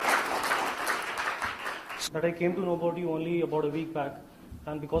that I came to know about you only about a week back.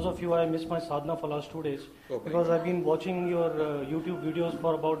 And because of you, I missed my sadhana for last 2 days. Okay. Because I've been watching your YouTube videos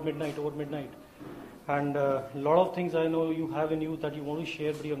for about midnight, over midnight. And a lot of things I know you have in you that you want to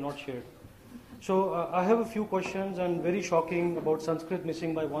share, but you have not shared. So I have a few questions, and very shocking about Sanskrit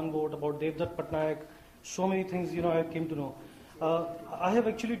missing by one vote, about Devdutt Patnaik, so many things, I came to know. I have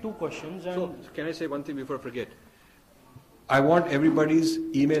actually 2 questions. And so, can I say one thing before I forget? I want everybody's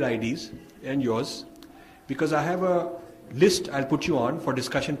email IDs and yours, because I have a list I'll put you on for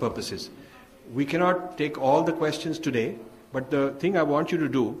discussion purposes. We cannot take all the questions today, but the thing I want you to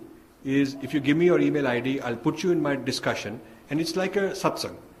do is, if you give me your email ID, I'll put you in my discussion, and it's like a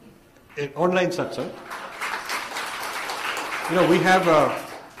satsang, an online satsang.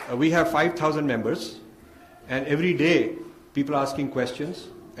 We have 5,000 members, and every day people asking questions,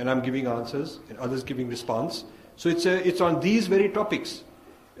 and I'm giving answers, and others giving response. So it's on these very topics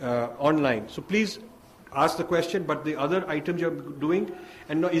online. So please ask the question, but the other items you're doing,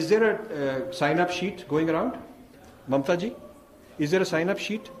 and now, is there a sign-up sheet going around? Mamta ji, is there a sign-up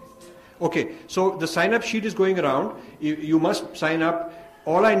sheet? Okay, so the sign-up sheet is going around. You must sign up.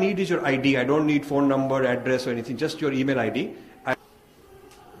 All I need is your ID. I don't need phone number, address, or anything, just your email ID.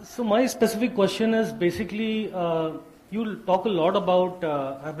 So my specific question is basically, you talk a lot about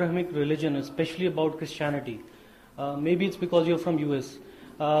Abrahamic religion, especially about Christianity. Maybe it's because you're from US.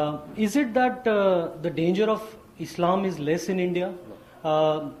 Is it that the danger of Islam is less in India?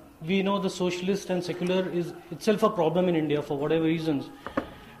 We know the socialist and secular is itself a problem in India for whatever reasons.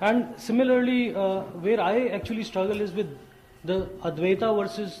 And similarly, where I actually struggle is with the Advaita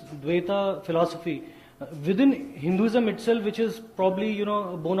versus Dvaita philosophy. Within Hinduism itself, which is probably, a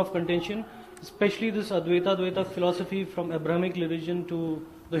bone of contention, especially this Advaita philosophy from Abrahamic religion to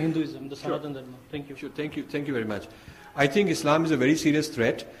the Hinduism, the Sanatana Dharma. Thank you. Sure, thank you very much. I think Islam is a very serious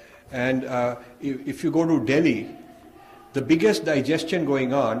threat, and if you go to Delhi, the biggest digestion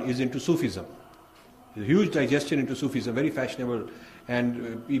going on is into Sufism. There's a huge digestion into Sufism, very fashionable,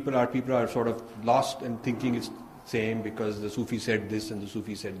 and people are sort of lost and thinking it's same because the Sufi said this and the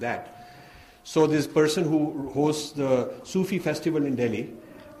Sufi said that. So this person who hosts the Sufi festival in Delhi,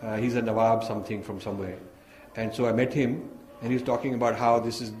 he's a Nawab something from somewhere, and so I met him, and he's talking about how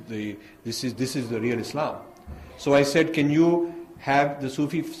this is the real Islam. So I said, can you have the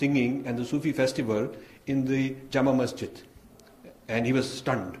Sufi singing and the Sufi festival in the Jama Masjid? And he was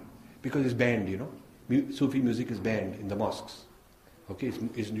stunned, because it's banned, Sufi music is banned in the mosques. Okay,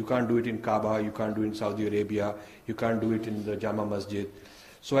 you can't do it in Kaaba, you can't do it in Saudi Arabia, you can't do it in the Jama Masjid.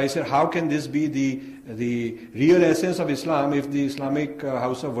 So I said, how can this be the real essence of Islam if the Islamic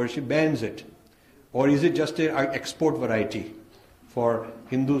house of worship bans it? Or is it just an export variety for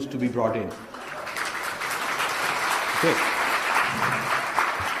Hindus to be brought in? Okay.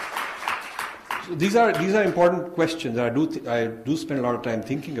 So these are important questions. I do spend a lot of time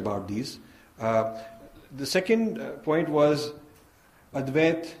thinking about these. The second point was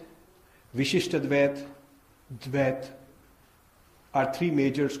Advait, Vishishtadvait, Dvait are 3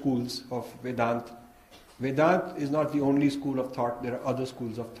 major schools of Vedanta. Vedanta is not the only school of thought. There are other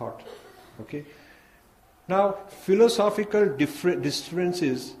schools of thought. Okay. Now, philosophical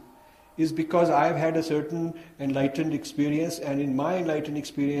differences is because I have had a certain enlightened experience, and in my enlightened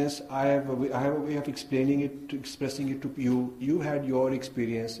experience, I have a way of explaining it, expressing it to you. You had your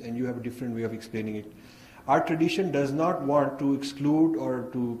experience, and you have a different way of explaining it. Our tradition does not want to exclude or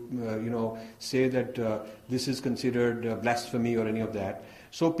to, say that this is considered blasphemy or any of that.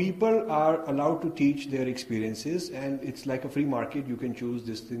 So people are allowed to teach their experiences, and it's like a free market. You can choose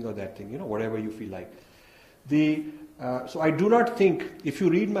this thing or that thing, whatever you feel like. So I do not think, if you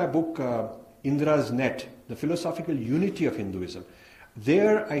read my book, Indra's Net, The Philosophical Unity of Hinduism,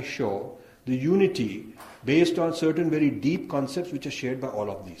 there I show the unity based on certain very deep concepts which are shared by all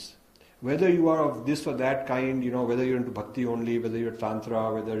of these. Whether you are of this or that kind, whether you're into bhakti only, whether you're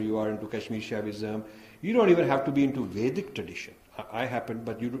Tantra, whether you are into Kashmir Shaivism, you don't even have to be into Vedic tradition. I happen,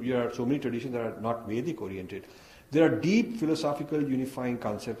 but there are so many traditions that are not Vedic oriented. There are deep philosophical unifying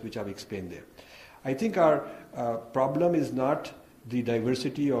concepts which I've explained there. I think our problem is not the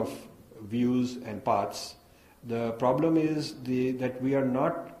diversity of views and paths. The problem is that we are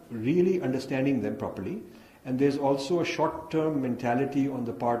not really understanding them properly. And there's also a short-term mentality on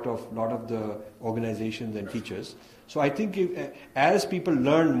the part of a lot of the organizations and teachers. So I think as people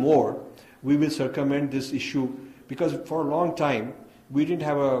learn more, we will circumvent this issue, because for a long time, we didn't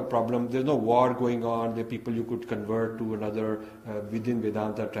have a problem. There's no war going on. There are people you could convert to another within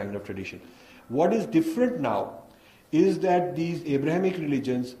Vedanta kind of tradition. What is different now is that these Abrahamic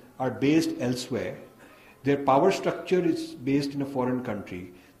religions are based elsewhere. Their power structure is based in a foreign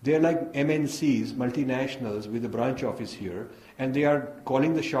country. They're like MNCs, multinationals, with a branch office here, and they are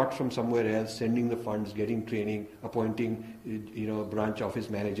calling the shots from somewhere else, sending the funds, getting training, appointing, a branch office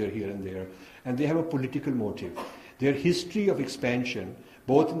manager here and there, and they have a political motive. Their history of expansion,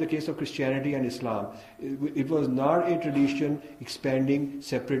 both in the case of Christianity and Islam, it was not a tradition expanding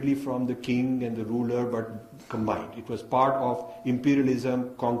separately from the king and the ruler, but combined. It was part of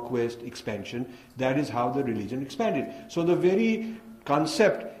imperialism, conquest, expansion. That is how the religion expanded. So the very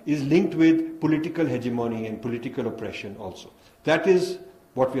concept is linked with political hegemony and political oppression also. That is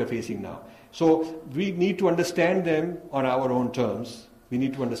what we are facing now. So we need to understand them on our own terms. We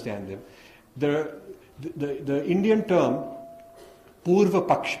need to understand them. The Indian term Purva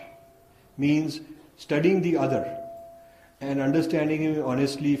Paksha means studying the other and understanding him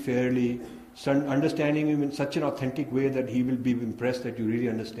honestly, fairly, understanding him in such an authentic way that he will be impressed that you really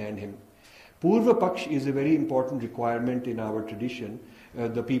understand him. Purva Paksh is a very important requirement in our tradition.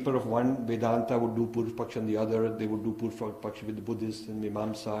 The people of one Vedanta would do Purva Paksh and the other, they would do Purva Paksh with the Buddhists and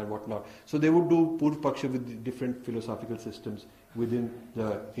Mimamsa and whatnot. So they would do Purva Paksh with different philosophical systems within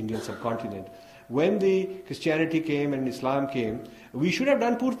the Indian subcontinent. When the Christianity came and Islam came, we should have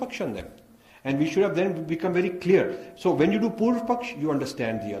done Purva Paksh on them. And we should have then become very clear. So when you do Purva Paksh, you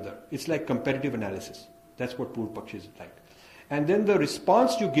understand the other. It's like comparative analysis. That's what Purva Paksh is like. And then the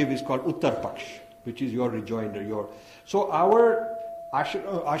response you give is called Uttar Paksh, which is your rejoinder. So our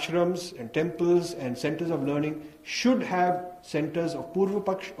ashrams and temples and centers of learning should have centers of Purva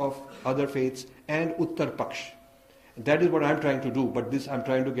Paksh of other faiths and Uttar Paksh. That is what I'm trying to do, but this I'm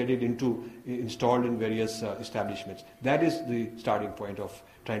trying to get it installed in various establishments. That is the starting point of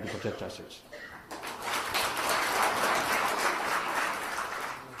trying to protect ourselves.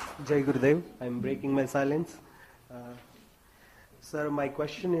 Jai Gurudev, I'm breaking my silence. Sir, my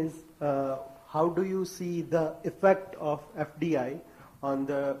question is, how do you see the effect of FDI on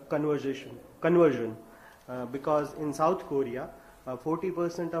the conversion? Because in South Korea,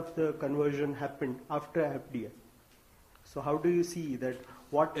 40% of the conversion happened after FDI. So how do you see that?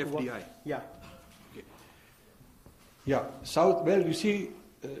 What FDI? Yeah. Okay. Yeah. South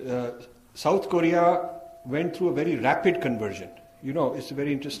Korea went through a very rapid conversion. It's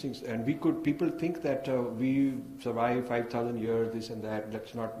very interesting, and people think that we survived 5,000 years, this and that.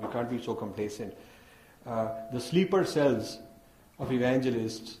 We can't be so complacent. The sleeper cells of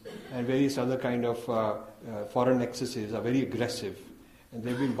evangelists and various other kind of foreign excesses are very aggressive, and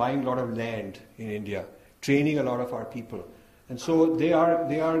they've been buying a lot of land in India, training a lot of our people, and so they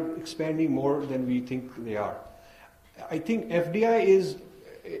are expanding more than we think they are. I think FDI is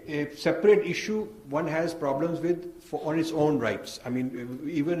a separate issue one has problems with on its own rights. I mean,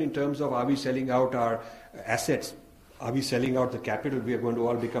 even in terms of are we selling out our assets, are we selling out the capital, we are going to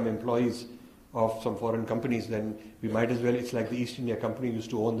all become employees of some foreign companies, then we might as well, it's like the East India Company used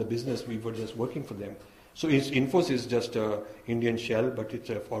to own the business, we were just working for them. So Infosys is just an Indian shell, but it's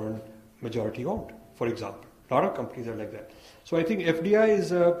a foreign majority owned, for example. A lot of companies are like that. So I think FDI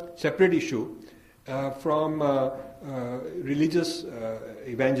is a separate issue from religious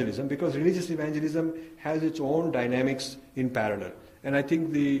evangelism, because religious evangelism has its own dynamics in parallel. And I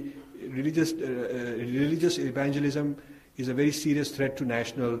think the religious evangelism is a very serious threat to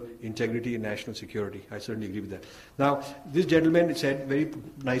national integrity and national security. I certainly agree with that. Now, this gentleman said very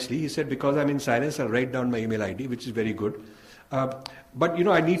nicely, he said, because I'm in silence, I'll write down my email ID, which is very good. But,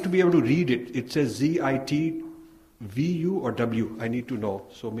 I need to be able to read it. It says ZITVU or W. I need to know.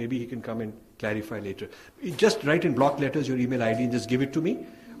 So maybe he can come and clarify later. Just write in block letters your email ID and just give it to me,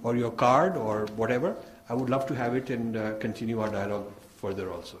 or your card, or whatever. I would love to have it and continue our dialogue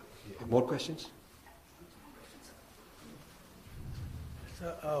further also. More questions?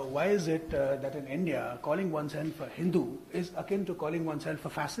 So, why is it that in India, calling oneself a Hindu is akin to calling oneself a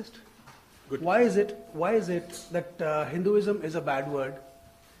fascist? Good. Why is it that Hinduism is a bad word,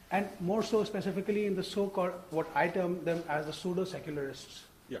 and more so specifically in the so-called, what I term them as the pseudo-secularists?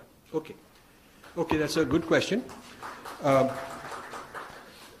 Yeah. Okay, that's a good question.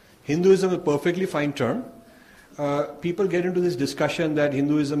 Hinduism is a perfectly fine term. People get into this discussion that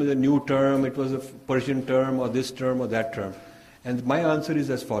Hinduism is a new term, it was a Persian term, or this term, or that term. And my answer is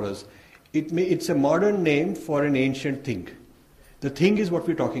as follows. It's a modern name for an ancient thing. The thing is what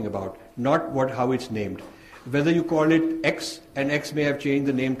we're talking about, not how it's named. Whether you call it X, and X may have changed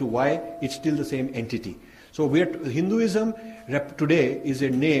the name to Y, it's still the same entity. So Hinduism today is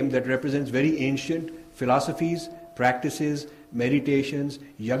a name that represents very ancient philosophies, practices, meditations,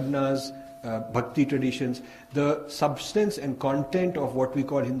 yagnas, bhakti traditions. The substance and content of what we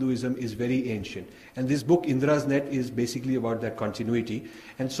call Hinduism is very ancient. And this book, Indra's Net, is basically about that continuity.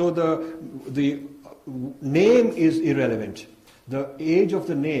 And so the name is irrelevant. the age of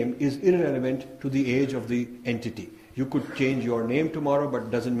the name is irrelevant to the age of the entity. You could change your name tomorrow, but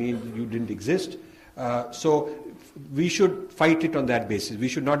it doesn't mean you didn't exist. So we should fight it on that basis. We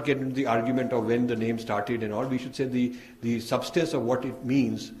should not get into the argument of when the name started and all. We should say the substance of what it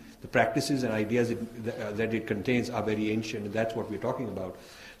means, the practices and ideas that it contains are very ancient, and that's what we're talking about.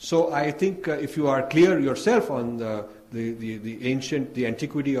 So I think if you are clear yourself on the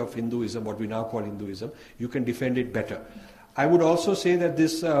antiquity of Hinduism, what we now call Hinduism, you can defend it better. I would also say that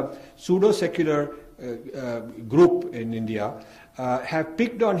this pseudo-secular group in India have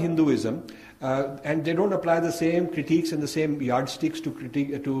picked on Hinduism, and they don't apply the same critiques and the same yardsticks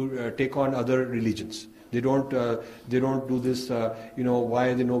to take on other religions. They don't do this. Why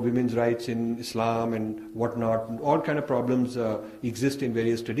are there no women's rights in Islam and whatnot? All kind of problems exist in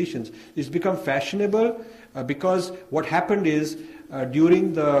various traditions. It's become fashionable because what happened is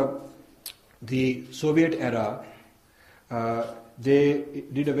during the Soviet era, they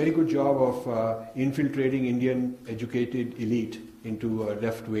did a very good job of infiltrating Indian educated elite into a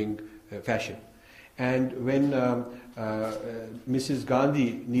left-wing fashion. And when Mrs.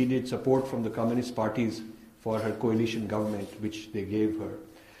 Gandhi needed support from the communist parties for her coalition government, which they gave her,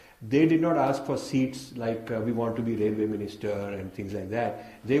 they did not ask for seats like we want to be railway minister and things like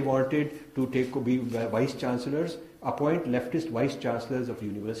that. They wanted to be vice chancellors, appoint leftist vice chancellors of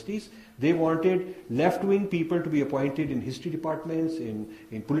universities. They wanted left-wing people to be appointed in history departments,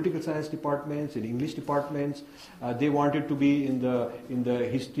 in political science departments, in English departments. They wanted to be in the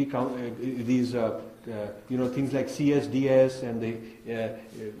history these things like CSDS and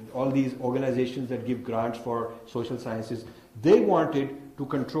all these organizations that give grants for social sciences. They wanted to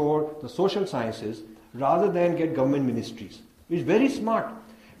control the social sciences rather than get government ministries. It's very smart,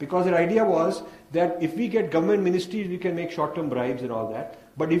 because their idea was that if we get government ministries, we can make short-term bribes and all that.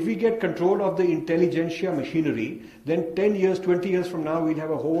 But if we get control of the intelligentsia machinery, then 10 years, 20 years from now, we'll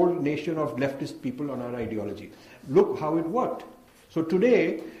have a whole nation of leftist people on our ideology. Look how it worked. So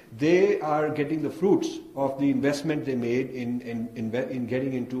today, they are getting the fruits of the investment they made in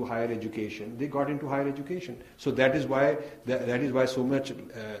getting into higher education. They got into higher education. So that is why so much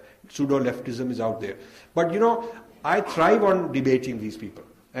pseudo-leftism is out there. But I thrive on debating these people.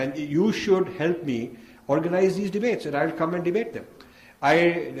 And you should help me organize these debates, and I'll come and debate them.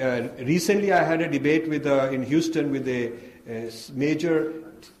 Recently I had a debate in Houston with a major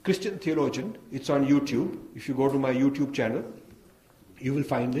Christian theologian. It's on YouTube. If you go to my YouTube channel, you will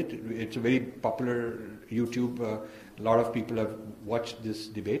find it. It's a very popular YouTube. A lot of people have watched this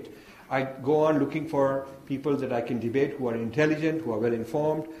debate. I go on looking for people that I can debate who are intelligent, who are well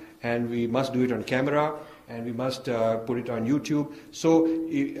informed, and we must do it on camera, and we must put it on YouTube. So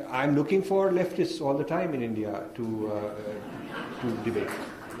I'm looking for leftists all the time in India to debate.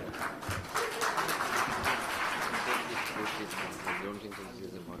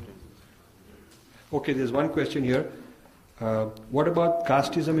 Okay, there's one question here. What about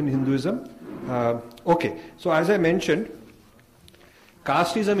casteism in Hinduism? Okay, so as I mentioned,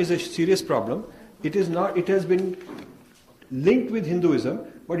 casteism is a serious problem. It has been linked with Hinduism,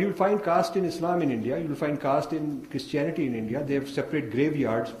 but you'll find caste in Islam in India, you'll find caste in Christianity in India. They have separate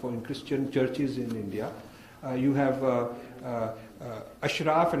graveyards in Christian churches in India. You have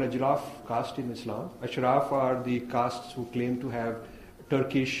Ashraf and Ajlaf caste in Islam. Ashraf are the castes who claim to have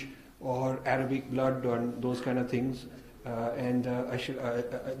Turkish or Arabic blood or those kind of things. Those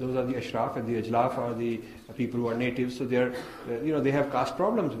are the Ashraf, and the Ajlaf are the people who are natives. So they have caste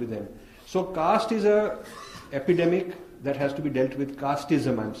problems with them. So caste is a epidemic that has to be dealt with.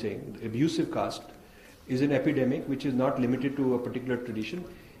 Casteism, I'm saying, abusive caste, is an epidemic which is not limited to a particular tradition.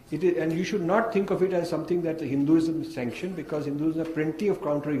 And you should not think of it as something that Hinduism sanctioned, because Hinduism has plenty of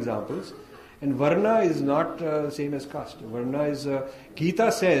counterexamples. And Varna is not same as caste. Varna is,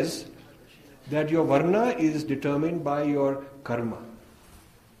 Gita says that your Varna is determined by your karma.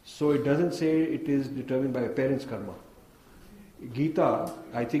 So it doesn't say it is determined by your parents' karma. Gita,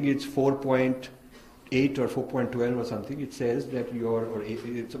 I think it's 4.8 or 4.12 or something, it says that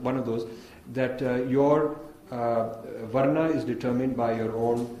it's one of those, that your Varna is determined by your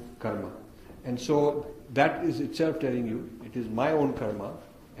own karma. And so that is itself telling you it is my own karma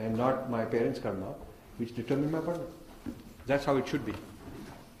and not my parents' karma which determine my Varna. That's how it should be.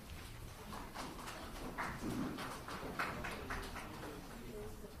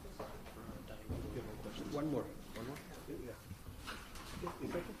 One more. Yeah.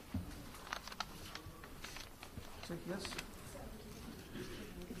 So, yes.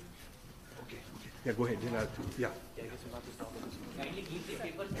 Okay. Yeah, go ahead. Yeah. Kindly give the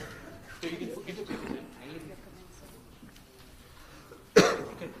paper, so you can get the paper.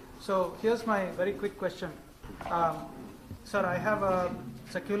 Okay. So here's my very quick question. Sir, I have a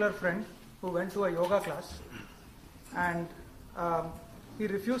secular friend who went to a yoga class and he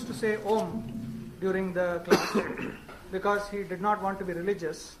refused to say Om during the class because he did not want to be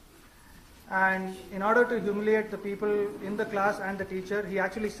religious. And in order to humiliate the people in the class and the teacher, he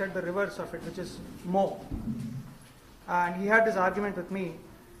actually said the reverse of it, which is Mo. And he had this argument with me.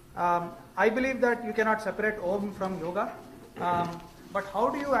 I believe that you cannot separate Om from yoga. But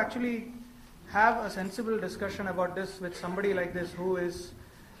how do you actually have a sensible discussion about this with somebody like this who is,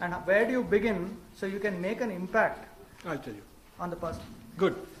 and where do you begin so you can make an impact I'll tell you. on the person?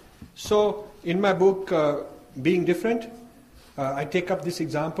 Good. So, in my book, Being Different, I take up this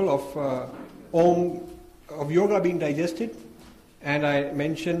example of Om, of yoga being digested, and I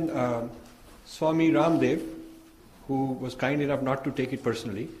mention Swami Ramdev, who was kind enough not to take it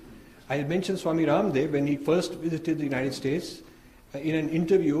personally. I mentioned Swami Ramdev when he first visited the United States. In an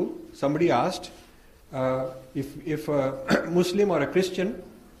interview, somebody asked if a Muslim or a Christian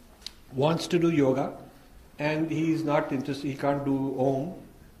wants to do yoga and he is not interested, he can't do Om,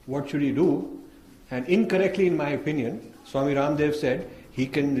 what should he do? And incorrectly, in my opinion, Swami Ramdev said he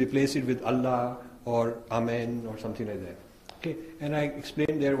can replace it with Allah or Amen or something like that. Okay, and I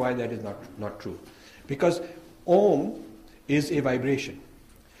explained there why that is not true. Because Om is a vibration.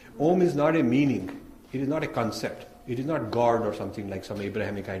 Om is not a meaning. It is not a concept. It is not God or something like some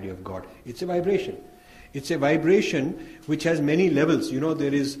Abrahamic idea of God. It's a vibration. It's a vibration which has many levels. You know,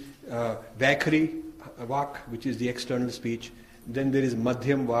 there is Vaikhari Vak, which is the external speech. Then there is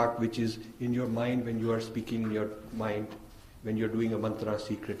Madhyam Vak, which is in your mind when you are speaking in your mind, when you're doing a mantra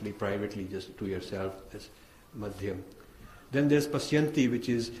secretly, privately, just to yourself, as Madhyam. Then there's Pasyanti, which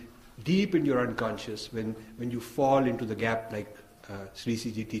is deep in your unconscious, when you fall into the gap, like Sri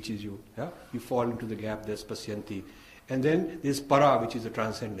Siji teaches you. Yeah? You fall into the gap, there's Pasyanti. And then there's Para, which is the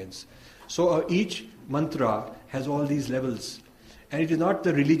transcendence. So each mantra has all these levels. And it is not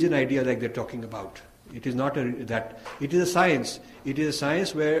the religion idea like they're talking about. It is not that. It is a science. It is a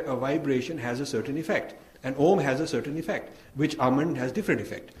science where a vibration has a certain effect. And Om has a certain effect, which Aman has different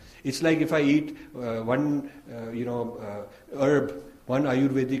effect. It's like if I eat one herb, one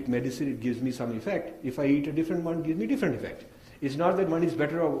Ayurvedic medicine, it gives me some effect. If I eat a different one, it gives me different effect. It's not that one is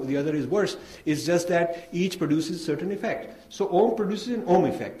better or the other is worse. It's just that each produces certain effect. So Om produces an Om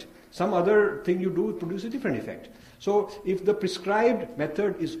effect. Some other thing you do produces a different effect. So if the prescribed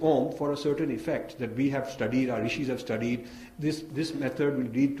method is Om for a certain effect that we have studied, our rishis have studied, this method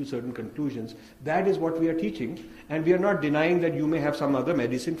will lead to certain conclusions. That is what we are teaching. And we are not denying that you may have some other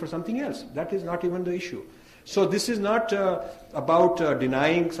medicine for something else. That is not even the issue. So this is not about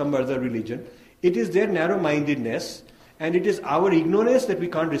denying some other religion. It is their narrow-mindedness, and it is our ignorance that we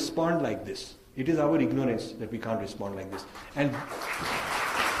can't respond like this. It is our ignorance that we can't respond like this.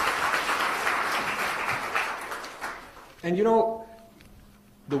 And you know,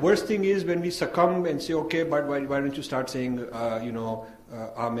 the worst thing is when we succumb and say, okay, but why don't you start saying,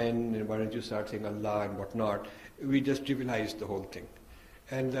 Amen, and why don't you start saying Allah and whatnot. We just trivialize the whole thing.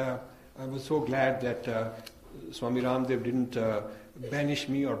 And I was so glad that Swami Ramdev didn't banish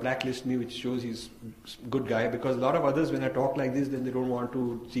me or blacklist me, which shows he's a good guy, because a lot of others, when I talk like this, then they don't want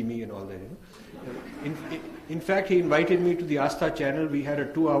to see me and all that. You know? In fact, he invited me to the Astha channel. We had a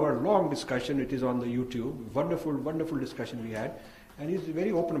 2-hour long discussion. It is on the YouTube. Wonderful, wonderful discussion we had. And he's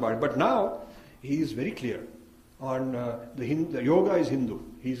very open about it. But now, he is very clear on the yoga is Hindu.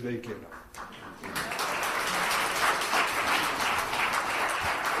 He's very clear now.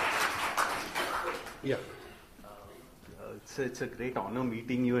 Yeah. It's a great honor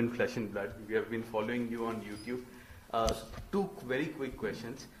meeting you in flesh and blood. We have been following you on YouTube. Two very quick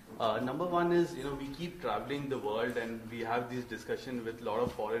questions. Number one is, we keep traveling the world and we have these discussions with a lot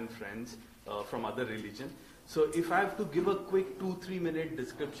of foreign friends from other religions. So if I have to give a quick 2-3 minute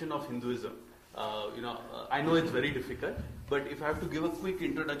description of Hinduism, I know it's very difficult, but if I have to give a quick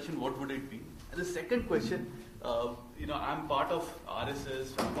introduction, what would it be? And the second question, I'm part of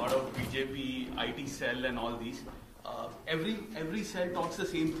RSS, I'm part of BJP, IT cell and all these. Every cell talks the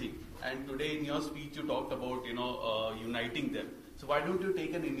same thing. And today in your speech you talked about, uniting them. So why don't you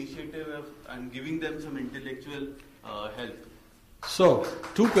take an initiative and giving them some intellectual help? So,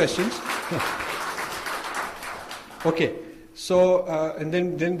 2 questions. Okay. So, and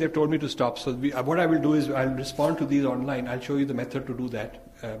then they've told me to stop. So what I will do is I'll respond to these online. I'll show you the method to do that.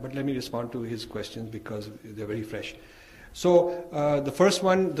 But let me respond to his questions because they're very fresh. So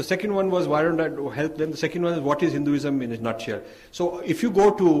the second one was why don't I help them? The second one is what is Hinduism in a nutshell. So if you go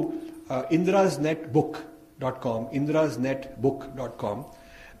to indrasnetbook.com, indrasnetbook.com,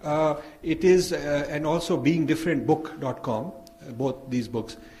 it is, and also beingdifferentbook.com, both these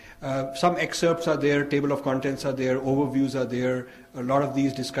books. Some excerpts are there, table of contents are there, overviews are there, a lot of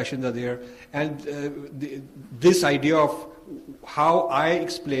these discussions are there. And this idea of how I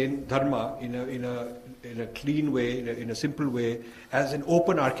explain dharma in a clean way, in a simple way, as an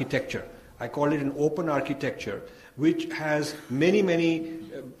open architecture. I call it an open architecture, which has many, many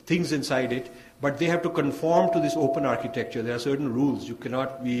things inside it, but they have to conform to this open architecture. There are certain rules. You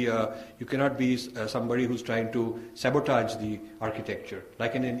cannot be somebody who's trying to sabotage the architecture.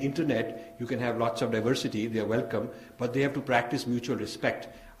 Like in an internet, you can have lots of diversity. They are welcome, but they have to practice mutual respect.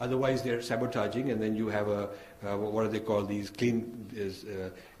 Otherwise, they're sabotaging, and then you have what do they call these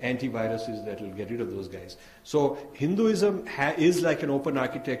antiviruses that will get rid of those guys. So Hinduism is like an open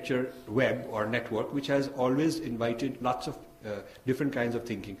architecture web or network, which has always invited lots of different kinds of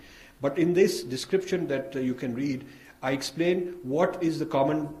thinking. But in this description that you can read, I explain what is the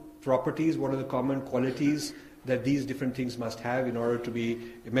common properties, what are the common qualities that these different things must have in order to be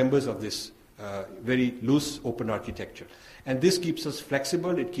members of this very loose open architecture. And this keeps us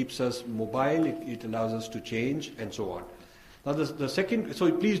flexible, it keeps us mobile, it allows us to change, and so on. Now the second,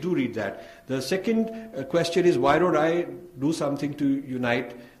 so please do read that. The second question is, why don't I do something to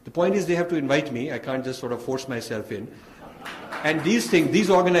unite? The point is they have to invite me, I can't just sort of force myself in. And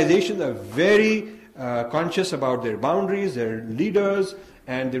these organizations are very conscious about their boundaries, their leaders,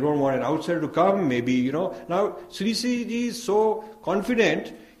 and they don't want an outsider to come, maybe, Now, Sri Ji is so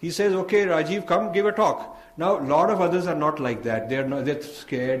confident, he says, okay, Rajiv, come give a talk. Now, a lot of others are not like that. They're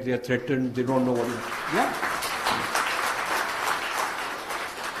scared, they're threatened, they don't know what yeah.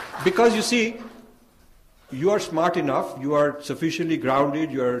 Because you see, you are smart enough, you are sufficiently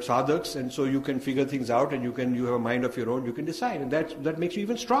grounded, you are sadhaks, and so you can figure things out, and you have a mind of your own, you can decide, and that makes you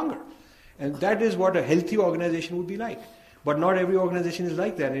even stronger. And that is what a healthy organization would be like. But not every organization is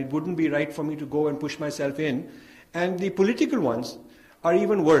like that, and it wouldn't be right for me to go and push myself in. And the political ones are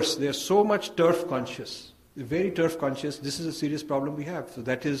even worse. They are so much turf conscious. They're very turf conscious. This is a serious problem we have. So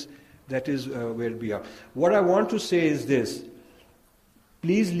that is where we are. What I want to say is this.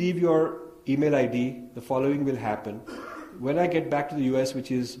 Please leave your email ID. The following will happen. When I get back to the US,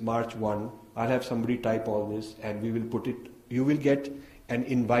 which is March 1, I'll have somebody type all this, and we will put it. You will get an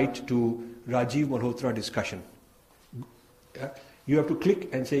invite to Rajiv Malhotra discussion. You have to click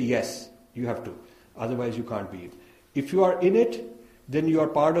and say yes. You have to. Otherwise, you can't be in. If you are in it, then you are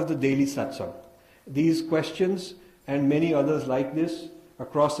part of the daily satsang. These questions and many others like this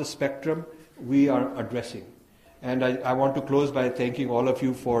across the spectrum we are addressing. And I want to close by thanking all of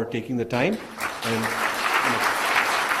you for taking the time. And,